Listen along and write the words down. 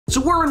So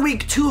we're in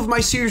week 2 of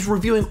my series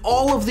reviewing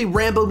all of the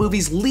Rambo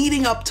movies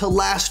leading up to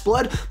Last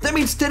Blood. That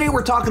means today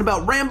we're talking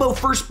about Rambo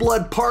First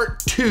Blood Part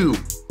 2.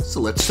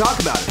 So let's talk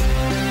about it.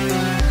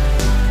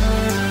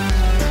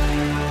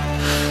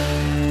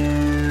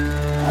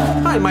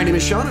 Hi, my name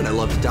is Sean, and I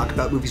love to talk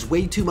about movies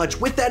way too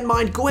much. With that in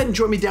mind, go ahead and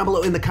join me down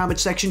below in the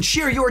comment section.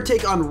 Share your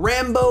take on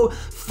Rambo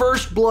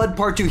First Blood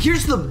Part 2.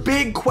 Here's the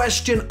big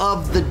question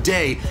of the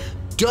day.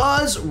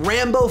 Does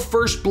Rambo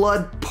First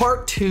Blood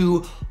Part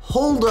 2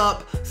 hold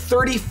up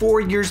 34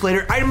 years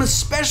later? I'm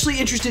especially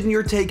interested in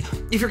your take.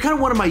 If you're kind of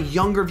one of my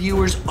younger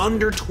viewers,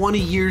 under 20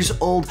 years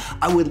old,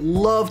 I would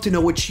love to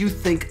know what you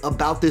think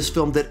about this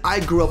film that I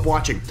grew up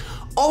watching.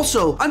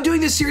 Also, I'm doing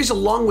this series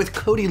along with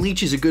Cody Leach,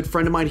 who's a good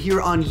friend of mine here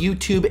on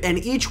YouTube,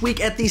 and each week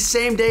at the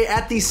same day,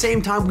 at the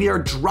same time, we are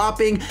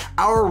dropping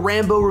our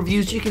Rambo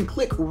reviews. You can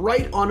click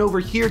right on over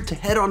here to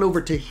head on over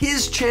to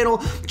his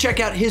channel, check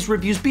out his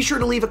reviews. Be sure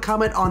to leave a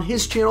comment on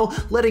his channel,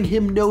 letting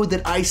him know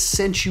that I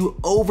sent you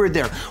over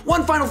there.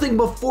 One final thing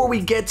before we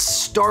get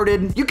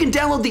started, you can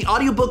download the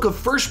audiobook of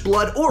First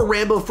Blood or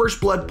Rambo First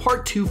Blood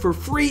Part 2 for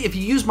free if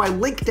you use my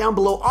link down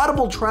below,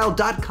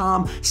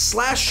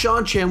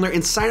 audibletrial.com/Sean Chandler,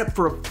 and sign up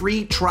for a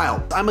free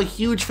trial. I'm a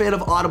huge fan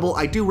of Audible.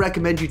 I do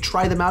recommend you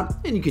try them out,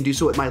 and you can do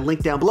so at my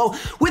link down below.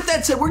 With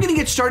that said, we're gonna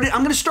get started.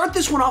 I'm gonna start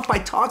this one off by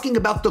talking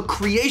about the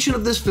creation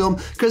of this film,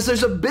 because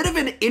there's a bit of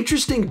an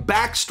interesting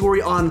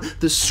backstory on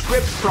the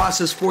script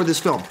process for this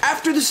film.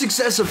 After the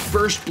success of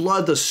First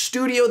Blood, the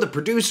studio, the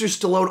producers,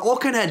 Stallone, all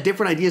kind of had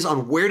different ideas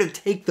on where to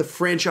take the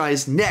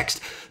franchise next.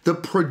 The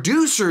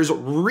producers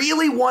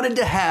really wanted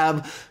to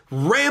have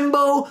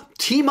Rambo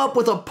team up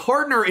with a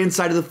partner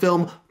inside of the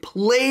film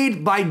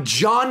played by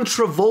John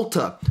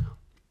Travolta.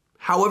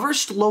 However,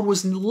 Stallone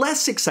was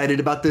less excited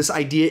about this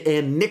idea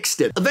and nixed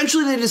it.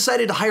 Eventually, they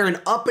decided to hire an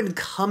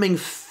up-and-coming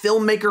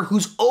filmmaker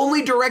whose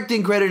only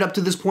directing credit up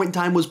to this point in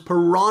time was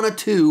Piranha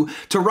 2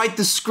 to write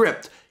the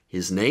script.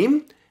 His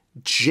name?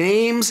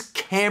 James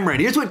Cameron.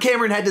 Here's what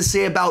Cameron had to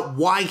say about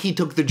why he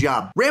took the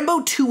job.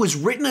 Rambo 2 was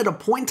written at a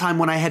point in time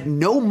when I had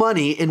no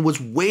money and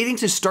was waiting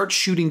to start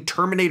shooting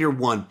Terminator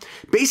 1.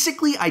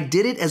 Basically, I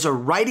did it as a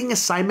writing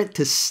assignment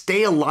to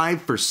stay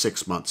alive for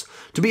 6 months.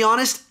 To be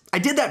honest, I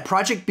did that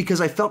project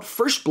because I felt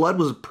First Blood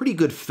was a pretty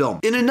good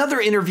film. In another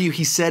interview,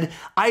 he said,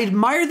 "I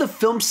admire the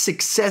film's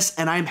success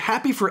and I'm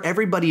happy for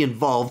everybody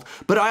involved,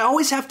 but I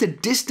always have to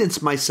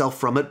distance myself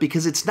from it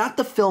because it's not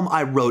the film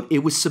I wrote.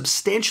 It was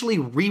substantially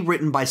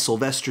rewritten by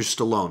Sylvester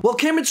Stallone." While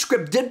Cameron's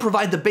script did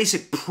provide the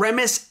basic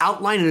premise,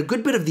 outline, and a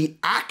good bit of the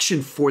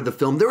action for the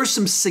film, there were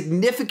some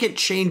significant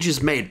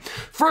changes made.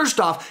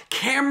 First off,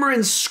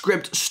 Cameron's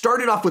script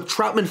started off with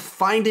Trautman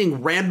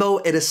finding Rambo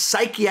at a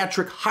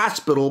psychiatric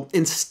hospital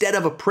instead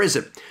of a prison.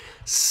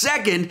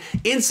 Second,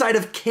 inside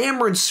of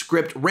Cameron's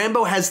script,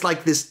 Rambo has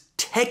like this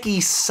techie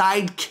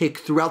sidekick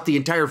throughout the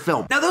entire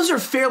film. Now, those are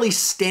fairly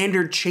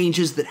standard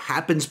changes that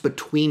happens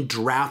between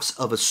drafts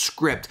of a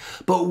script,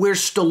 but where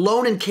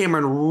Stallone and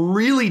Cameron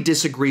really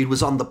disagreed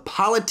was on the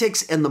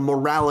politics and the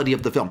morality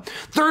of the film.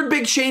 Third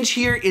big change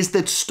here is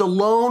that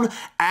Stallone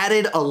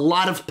added a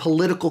lot of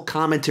political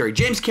commentary.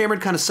 James Cameron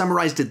kind of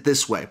summarized it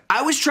this way: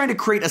 "I was trying to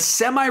create a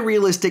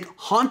semi-realistic,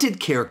 haunted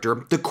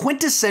character, the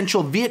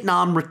quintessential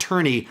Vietnam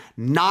returnee,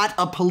 not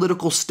a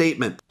political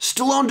statement."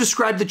 Stallone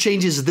described the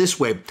changes this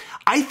way: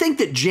 "I think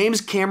that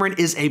James Cameron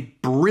is a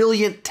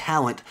brilliant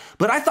talent,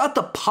 but I thought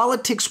the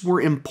politics were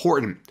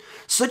important,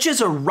 such as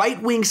a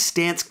right-wing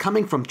stance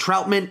coming from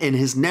Trautman and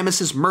his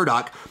nemesis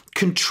Murdoch,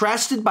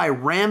 contrasted by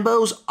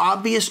Rambo's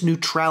obvious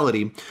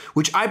neutrality,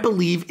 which I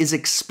believe is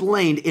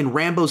explained in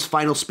Rambo's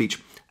final speech.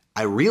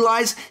 I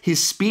realize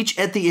his speech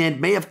at the end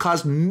may have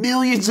caused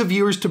millions of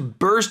viewers to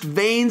burst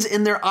veins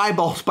in their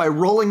eyeballs by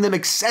rolling them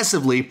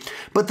excessively,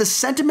 but the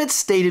sentiment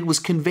stated was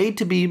conveyed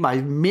to me by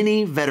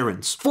many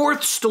veterans."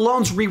 Fourth,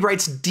 Stallone's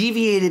rewrites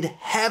deviated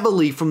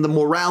heavily from the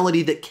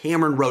morality that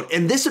Cameron wrote,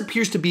 and this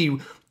appears to be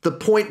the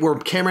point where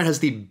Cameron has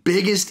the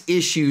biggest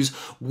issues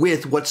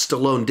with what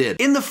Stallone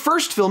did. In the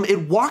first film,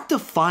 it walked a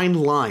fine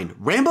line.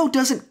 Rambo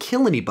doesn't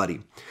kill anybody.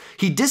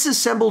 He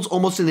disassembles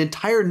almost an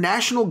entire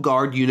National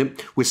Guard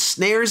unit with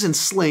snares and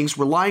slings,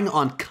 relying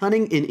on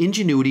cunning and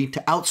ingenuity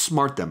to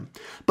outsmart them.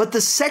 But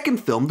the second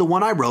film, the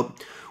one I wrote,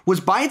 was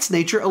by its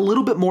nature a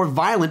little bit more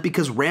violent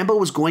because Rambo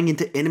was going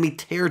into enemy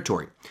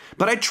territory.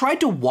 But I tried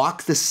to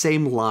walk the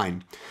same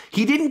line.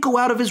 He didn't go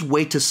out of his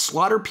way to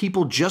slaughter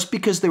people just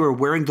because they were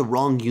wearing the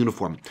wrong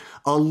uniform.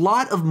 A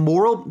lot of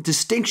moral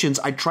distinctions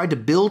I tried to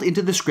build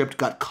into the script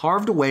got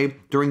carved away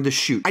during the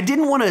shoot. I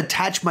didn't want to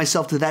attach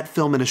myself to that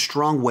film in a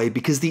strong way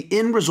because the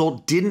end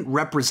result didn't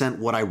represent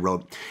what I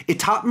wrote. It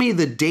taught me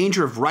the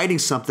danger of writing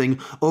something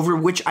over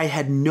which I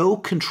had no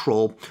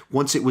control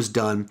once it was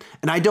done,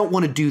 and I don't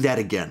want to do that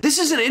again. This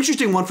is an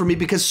interesting one for me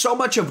because so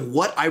much of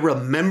what I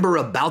remember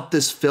about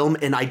this film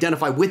and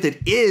identify with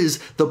it is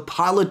the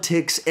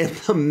politics and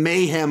the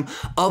mayhem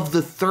of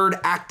the third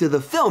act of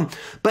the film.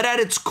 But at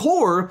its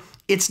core,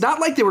 it's not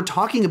like they were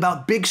talking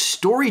about big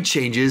story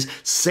changes,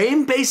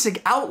 same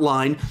basic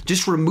outline,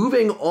 just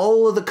removing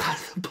all of the kind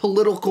of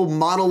political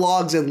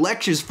monologues and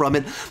lectures from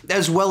it,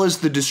 as well as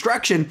the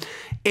distraction.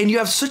 and you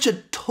have such a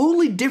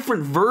totally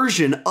different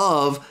version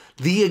of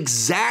the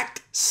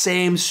exact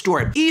same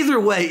story. Either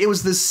way, it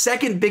was the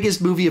second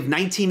biggest movie of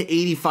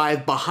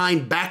 1985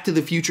 behind Back to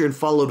the Future and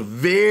followed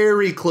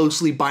very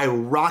closely by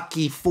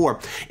Rocky IV.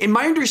 And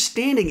my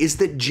understanding is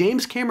that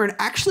James Cameron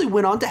actually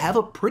went on to have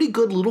a pretty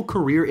good little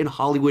career in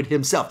Hollywood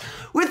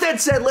himself. With that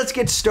said, let's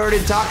get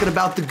started talking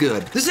about the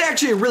good. This is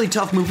actually a really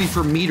tough movie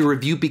for me to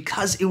review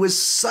because it was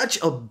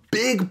such a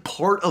big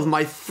part of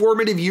my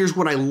formative years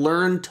when I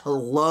learned to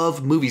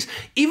love movies.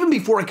 Even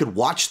before I could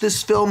watch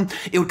this film,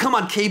 it would come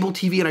on cable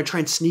TV and I'd try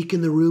and sneak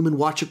in the room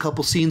and watch a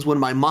couple scenes when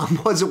my mom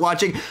wasn't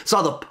watching.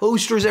 Saw the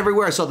posters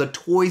everywhere, I saw the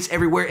toys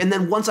everywhere, and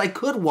then once I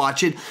could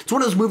watch it, it's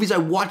one of those movies I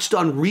watched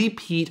on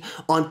repeat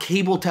on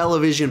cable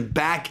television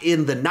back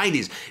in the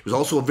 90s. It was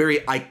also a very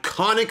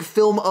iconic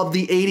film of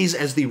the 80s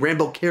as the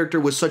Rambo character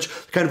was such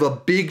kind of a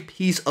big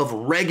piece of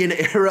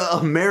Reagan-era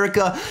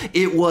America.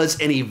 It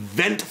was an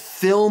event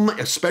film,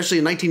 especially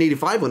in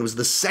 1985 when it was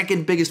the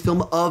second biggest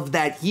film of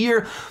that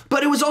year,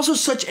 but it was also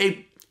such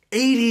a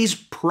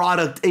 80s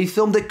product, a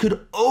film that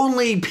could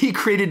only be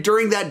created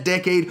during that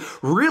decade,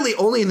 really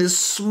only in this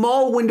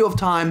small window of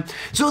time.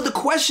 So the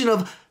question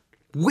of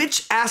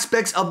which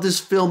aspects of this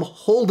film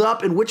hold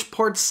up and which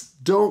parts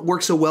don't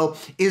work so well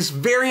is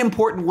very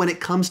important when it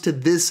comes to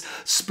this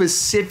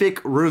specific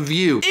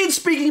review. In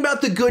speaking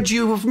about the good,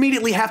 you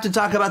immediately have to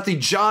talk about the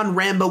John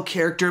Rambo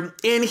character,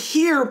 and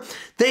here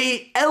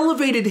they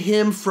elevated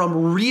him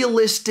from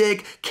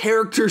realistic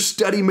character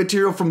study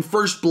material from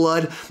First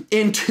Blood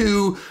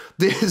into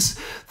this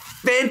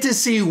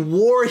fantasy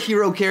war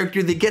hero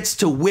character that gets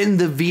to win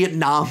the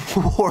Vietnam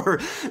War.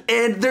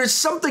 And there's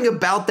something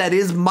about that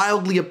is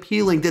mildly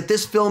appealing, that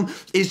this film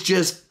is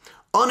just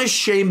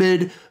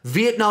unashamed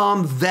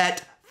Vietnam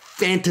vet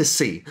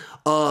fantasy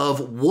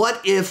of what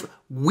if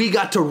we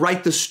got to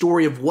write the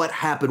story of what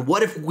happened?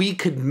 What if we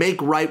could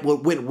make right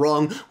what went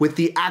wrong with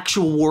the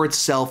actual war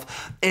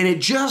itself? And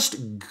it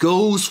just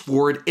goes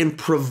for it and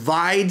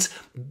provides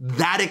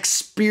that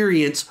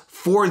experience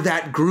for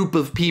that group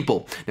of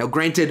people. Now,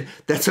 granted,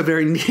 that's a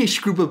very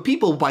niche group of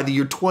people by the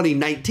year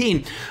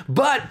 2019,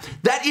 but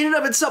that in and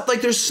of itself,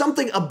 like there's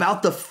something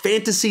about the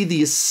fantasy,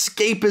 the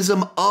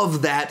escapism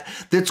of that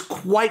that's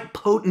quite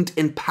potent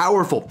and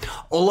powerful.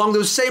 Along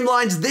those same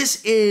lines,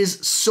 this is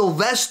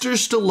Sylvester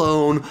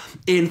Stallone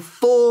in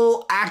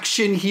full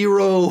action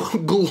hero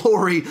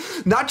glory,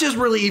 not just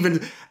really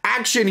even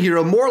action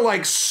hero, more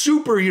like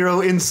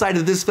superhero inside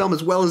of this film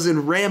as well as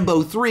in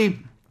Rambo 3.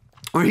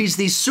 Where he's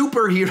the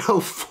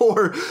superhero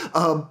for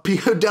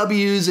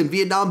POWs and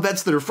Vietnam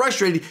vets that are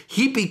frustrated.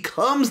 He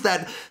becomes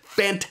that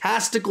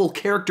fantastical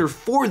character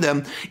for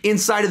them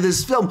inside of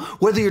this film.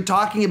 Whether you're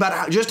talking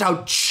about just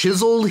how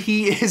chiseled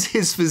he is,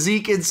 his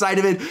physique inside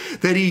of it,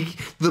 that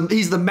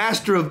he's the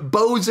master of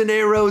bows and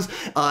arrows,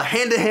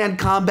 hand-to-hand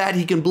combat.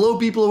 He can blow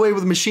people away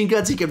with machine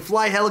guns. He can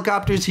fly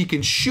helicopters. He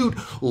can shoot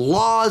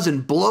laws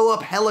and blow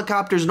up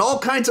helicopters and all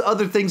kinds of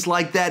other things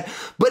like that.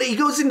 But he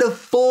goes into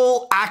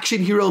full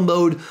action hero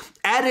mode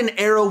at an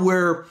era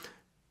where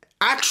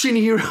action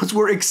heroes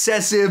were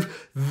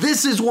excessive.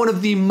 This is one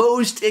of the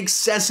most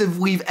excessive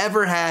we've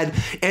ever had.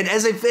 And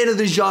as a fan of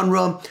the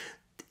genre,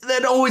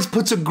 that always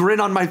puts a grin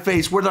on my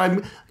face, whether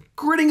I'm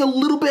grinning a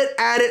little bit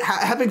at it,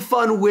 having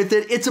fun with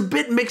it. It's a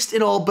bit mixed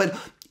and all, but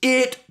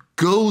it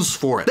goes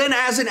for it. Then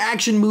as an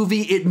action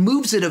movie, it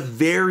moves at a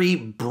very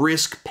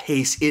brisk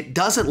pace. It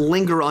doesn't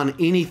linger on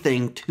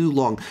anything too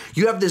long.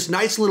 You have this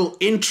nice little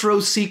intro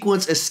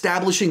sequence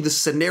establishing the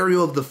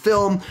scenario of the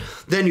film.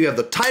 Then you have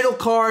the title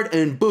card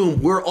and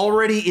boom, we're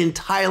already in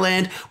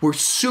Thailand. We're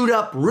suit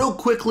up real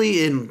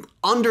quickly in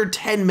under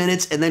 10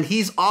 minutes, and then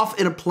he's off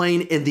in a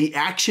plane and the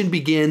action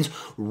begins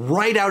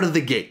right out of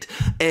the gate.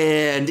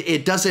 And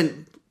it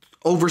doesn't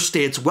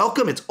overstay its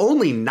welcome. It's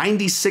only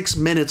 96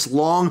 minutes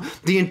long.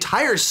 The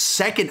entire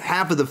second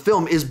half of the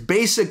film is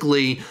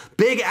basically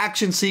big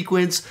action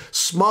sequence,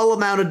 small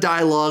amount of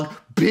dialogue,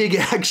 big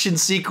action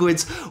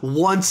sequence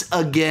once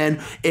again,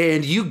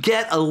 and you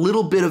get a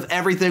little bit of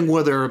everything,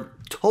 whether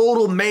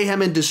total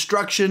mayhem and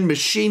destruction,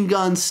 machine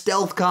guns,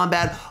 stealth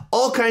combat,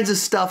 all kinds of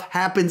stuff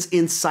happens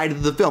inside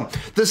of the film.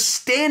 The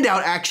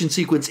standout action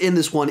sequence in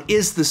this one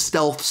is the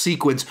stealth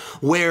sequence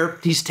where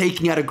he's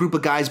taking out a group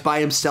of guys by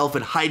himself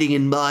and hiding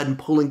in mud and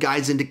pulling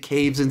guys into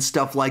caves and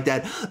stuff like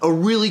that. A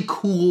really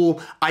cool,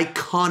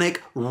 iconic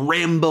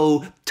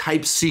Rambo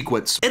type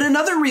sequence. And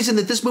another reason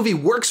that this movie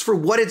works for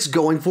what it's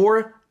going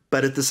for,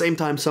 but at the same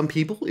time, some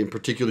people, in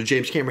particular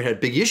James Cameron, had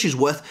big issues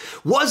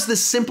with, was the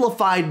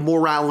simplified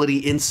morality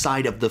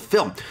inside of the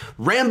film.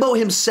 Rambo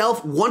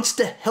himself wants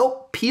to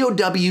help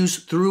POWs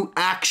through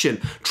action.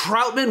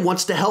 Trautman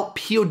wants to help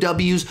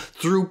POWs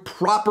through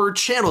proper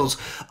channels.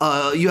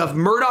 You have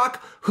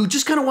Murdoch, who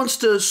just kind of wants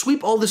to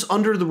sweep all this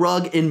under the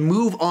rug and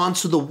move on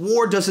so the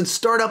war doesn't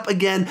start up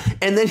again.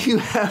 And then you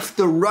have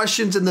the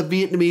Russians and the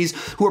Vietnamese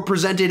who are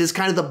presented as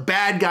kind of the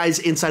bad guys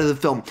inside of the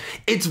film.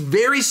 It's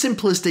very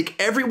simplistic.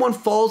 Everyone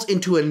falls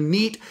into a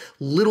neat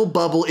little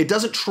bubble. It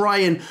doesn't try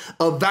and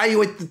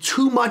evaluate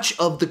too much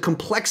of the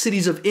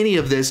complexities of any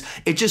of this.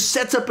 It just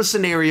sets up a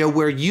scenario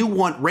where you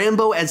want Rambo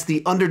Rambo as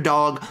the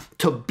underdog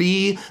to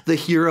be the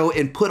hero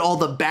and put all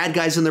the bad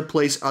guys in their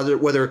place,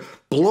 whether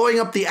blowing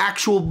up the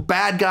actual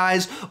bad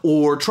guys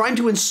or trying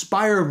to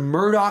inspire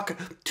Murdoch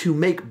to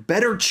make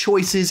better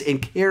choices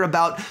and care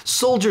about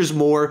soldiers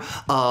more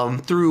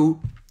through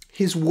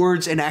his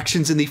words and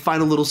actions in the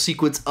final little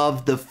sequence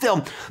of the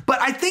film.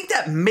 But I think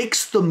that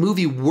makes the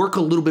movie work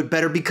a little bit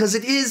better because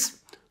it is,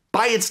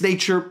 by its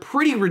nature,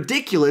 pretty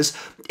ridiculous.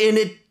 And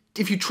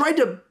if you tried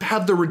to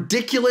have the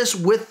ridiculous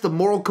with the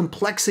moral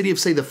complexity of,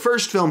 say, the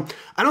first film,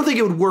 I don't think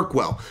it would work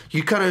well.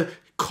 You kind of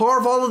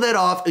carve all of that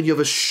off and you have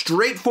a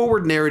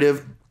straightforward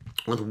narrative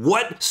with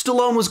what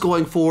Stallone was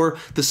going for.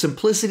 The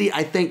simplicity,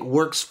 I think,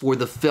 works for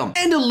the film.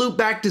 And to loop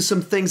back to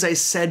some things I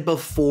said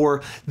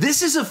before,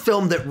 this is a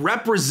film that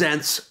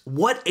represents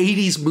what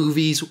 80s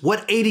movies,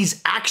 what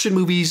 80s action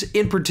movies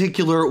in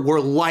particular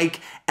were like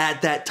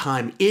at that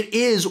time. It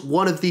is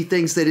one of the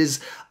things that is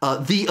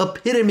the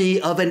epitome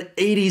of an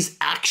 80s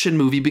action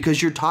movie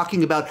because you're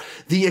talking about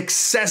the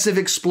excessive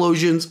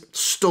explosions,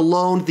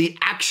 Stallone, the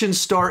action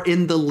star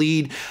in the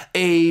lead,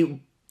 a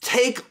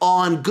take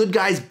on good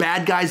guys,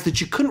 bad guys that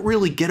you couldn't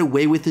really get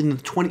away with in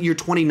the year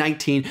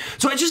 2019.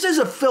 So just as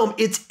a film,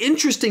 it's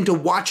interesting to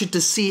watch it to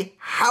see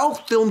how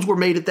films were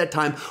made at that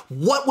time,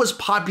 what was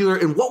popular,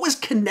 and what was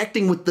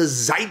connecting with the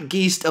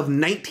zeitgeist of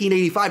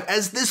 1985,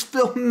 as this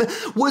film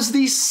was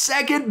the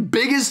second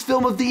biggest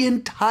film of the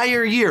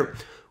entire year.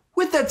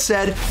 With that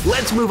said,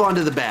 let's move on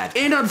to the bad.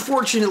 And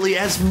unfortunately,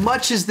 as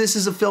much as this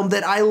is a film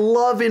that I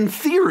love in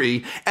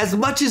theory, as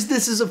much as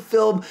this is a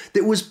film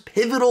that was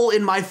pivotal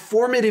in my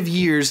formative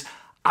years,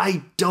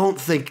 I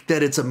don't think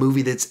that it's a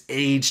movie that's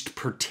aged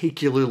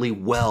particularly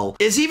well.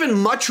 It's even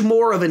much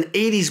more of an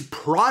 80s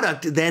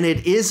product than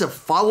it is a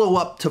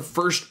follow-up to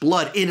First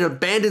Blood. It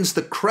abandons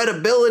the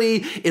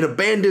credibility, it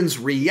abandons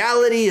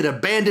reality, it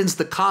abandons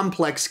the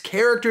complex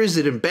characters,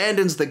 it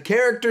abandons the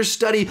character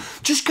study,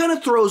 just kind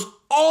of throws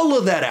all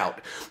of that out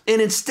and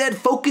instead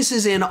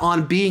focuses in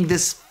on being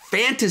this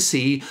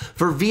fantasy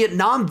for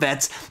Vietnam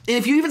vets. And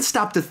if you even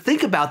stop to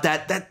think about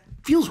that, that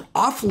feels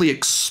awfully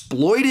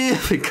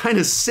exploitive and kind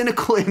of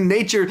cynical in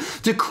nature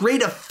to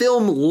create a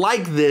film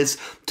like this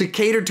to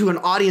cater to an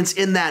audience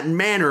in that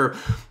manner.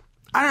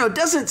 I don't know, it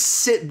doesn't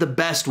sit the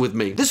best with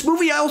me. This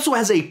movie also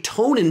has a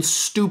tone and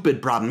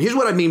stupid problem. Here's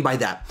what I mean by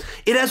that.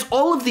 It has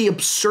all of the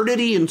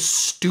absurdity and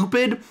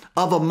stupid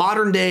of a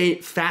modern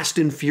day Fast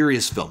and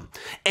Furious film.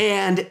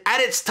 And at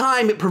its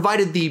time, it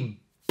provided the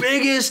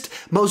biggest,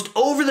 most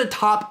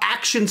over-the-top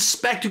action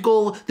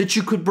spectacle that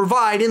you could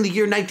provide in the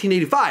year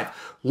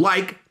 1985.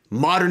 Like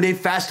modern day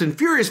Fast and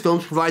Furious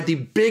films provide the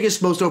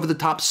biggest, most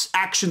over-the-top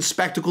action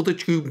spectacle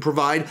that you can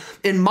provide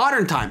in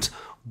modern times.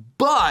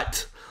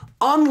 But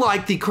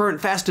unlike the current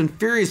Fast and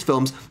Furious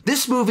films,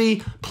 this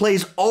movie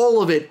plays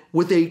all of it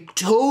with a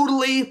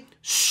totally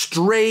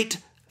straight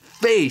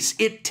face.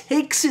 It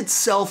takes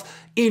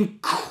itself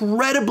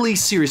incredibly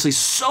seriously,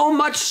 so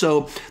much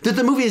so that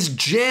the movie is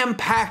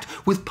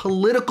jam-packed with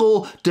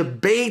political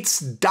debates,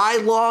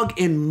 dialogue,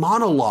 and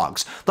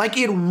monologues. Like,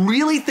 it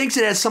really thinks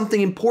it has something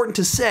important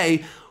to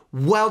say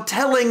while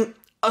telling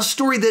a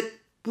story that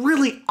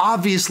really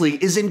obviously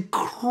is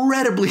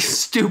incredibly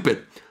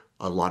stupid.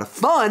 A lot of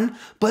fun,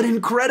 but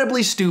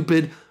incredibly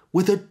stupid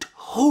with a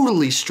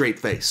totally straight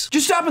face.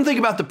 Just stop and think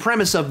about the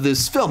premise of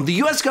this film.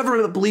 The US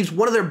government believes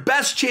one of their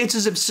best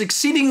chances of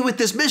succeeding with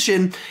this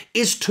mission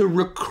is to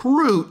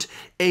recruit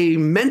a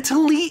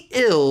mentally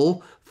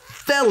ill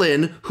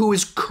felon who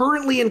is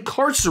currently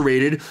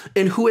incarcerated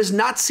and who has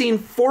not seen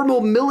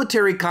formal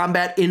military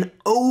combat in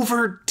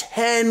over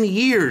 10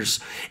 years.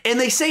 And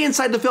they say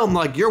inside the film,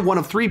 like, you're one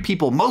of 3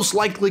 people most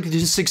likely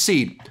to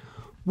succeed.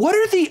 What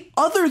are the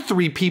other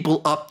 3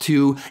 people up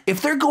to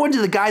if they're going to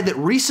the guy that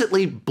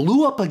recently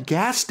blew up a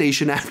gas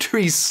station after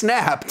he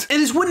snapped?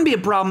 And this wouldn't be a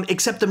problem,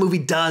 except the movie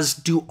does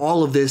do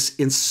all of this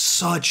in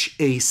such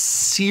a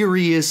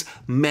serious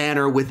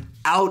manner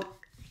without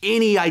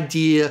any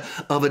idea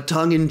of a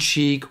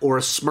tongue-in-cheek or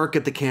a smirk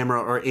at the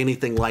camera or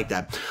anything like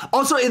that.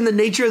 Also, in the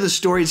nature of the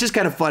story, it's just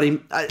kind of funny.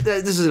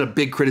 This isn't a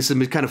big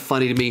criticism, it's kind of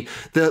funny to me.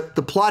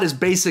 The plot is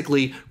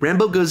basically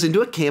Rambo goes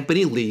into a camp and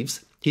he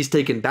leaves. He's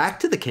taken back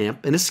to the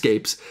camp and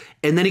escapes,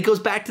 and then he goes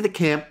back to the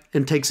camp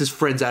and takes his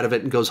friends out of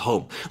it and goes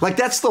home. Like,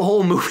 that's the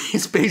whole movie.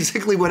 It's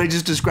basically what I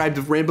just described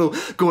of Rambo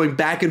going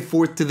back and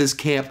forth to this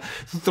camp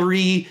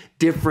 3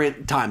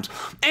 different times.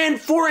 And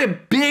for a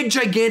big,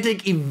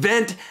 gigantic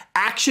event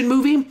action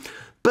movie,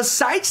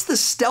 besides the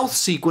stealth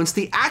sequence,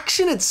 the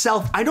action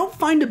itself I don't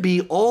find to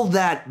be all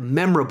that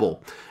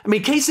memorable. I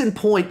mean, case in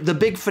point, the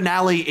big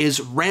finale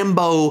is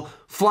Rambo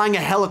flying a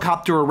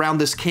helicopter around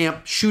this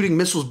camp, shooting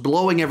missiles,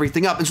 blowing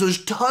everything up. And so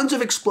there's tons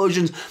of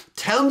explosions,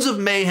 tons of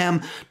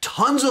mayhem,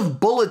 tons of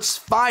bullets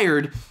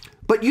fired,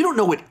 but you don't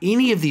know what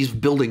any of these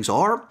buildings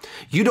are.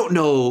 You don't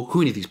know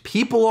who any of these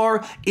people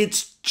are.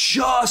 It's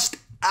just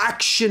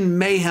action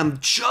mayhem,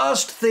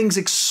 just things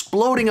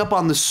exploding up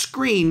on the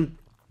screen.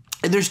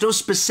 and there's no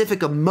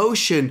specific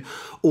emotion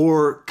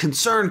or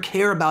concern,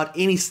 care about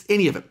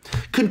any of it.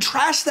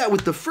 Contrast that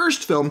with the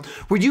first film,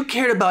 where you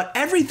cared about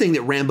everything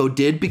that Rambo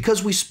did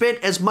because we spent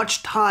as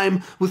much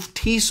time with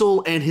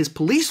Teasel and his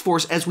police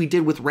force as we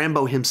did with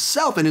Rambo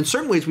himself. And in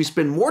certain ways, we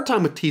spend more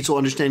time with Teasel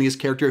understanding his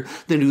character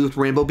than we do with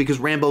Rambo, because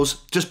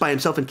Rambo's just by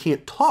himself and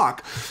can't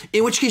talk.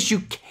 In which case, you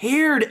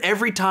cared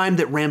every time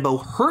that Rambo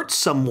hurt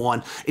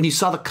someone and you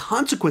saw the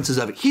consequences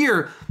of it.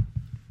 Here,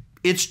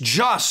 it's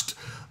just,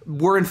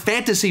 we're in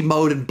fantasy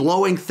mode and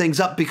blowing things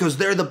up because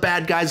they're the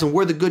bad guys and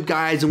we're the good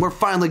guys and we're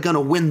finally going to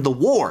win the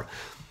war.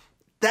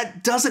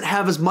 That doesn't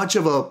have as much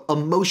of a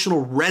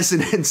emotional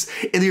resonance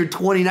in the year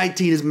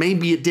 2019 as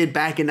maybe it did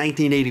back in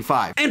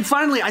 1985. And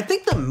finally, I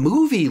think the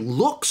movie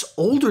looks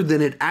older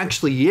than it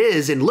actually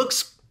is and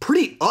looks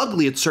pretty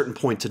ugly at certain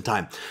points in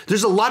time.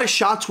 There's a lot of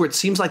shots where it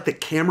seems like the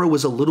camera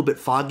was a little bit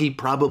foggy,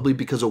 probably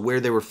because of where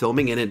they were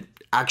filming, and it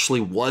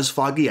actually was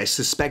foggy. I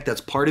suspect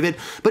that's part of it.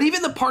 But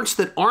even the parts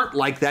that aren't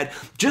like that,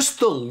 just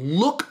the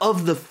look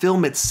of the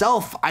film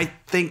itself, I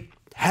think,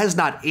 has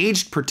not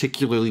aged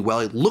particularly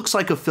well. It looks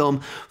like a film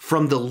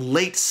from the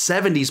late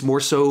 70s, more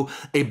so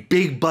a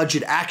big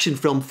budget action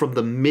film from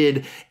the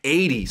mid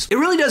 80s. It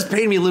really does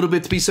pain me a little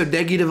bit to be so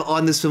negative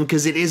on this film,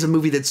 because it is a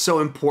movie that's so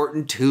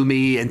important to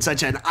me and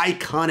such an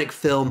iconic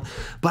film.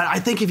 But I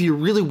think if you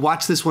really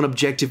watch this one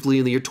objectively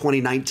in the year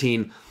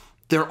 2019,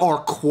 there are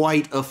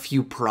quite a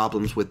few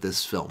problems with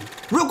this film.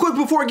 Real quick,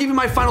 before I give you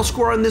my final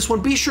score on this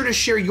one, be sure to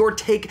share your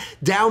take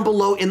down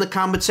below in the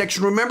comment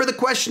section. Remember the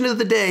question of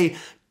the day: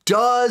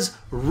 does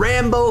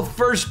Rambo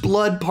First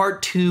Blood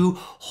Part 2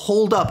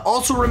 hold up?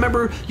 Also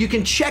remember, you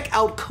can check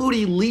out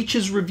Cody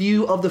Leach's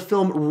review of the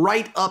film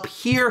right up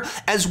here,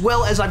 as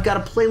well as I've got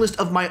a playlist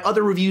of my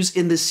other reviews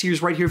in this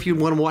series right here if you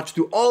want to watch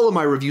through all of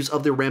my reviews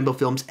of the Rambo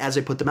films as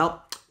I put them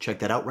out. Check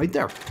that out right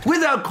there.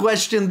 Without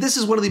question, this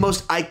is one of the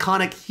most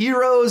iconic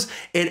heroes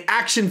and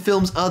action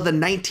films of the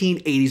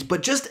 1980s,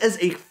 but just as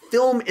a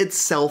film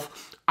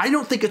itself, I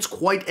don't think it's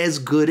quite as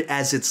good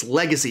as its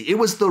legacy. It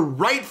was the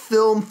right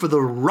film for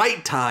the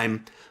right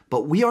time,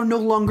 but we are no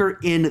longer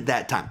in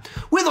that time.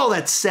 With all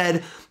that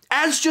said,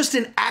 as just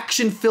an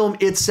action film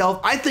itself,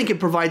 I think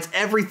it provides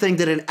everything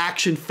that an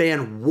action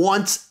fan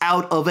wants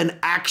out of an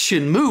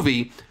action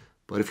movie.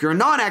 But if you're a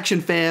non-action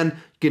fan,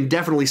 you can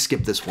definitely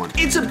skip this one.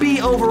 It's a B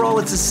overall.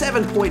 It's a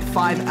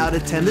 7.5 out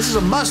of 10. This is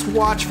a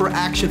must-watch for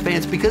action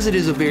fans because it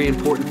is a very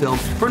important film.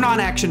 For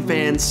non-action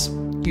fans,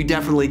 you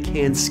definitely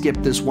can skip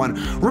this one.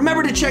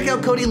 Remember to check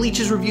out Cody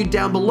Leach's review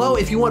down below.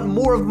 If you want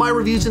more of my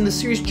reviews in the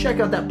series, check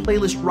out that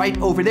playlist right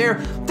over there.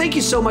 Thank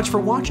you so much for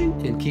watching,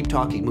 and keep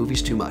talking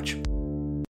movies too much.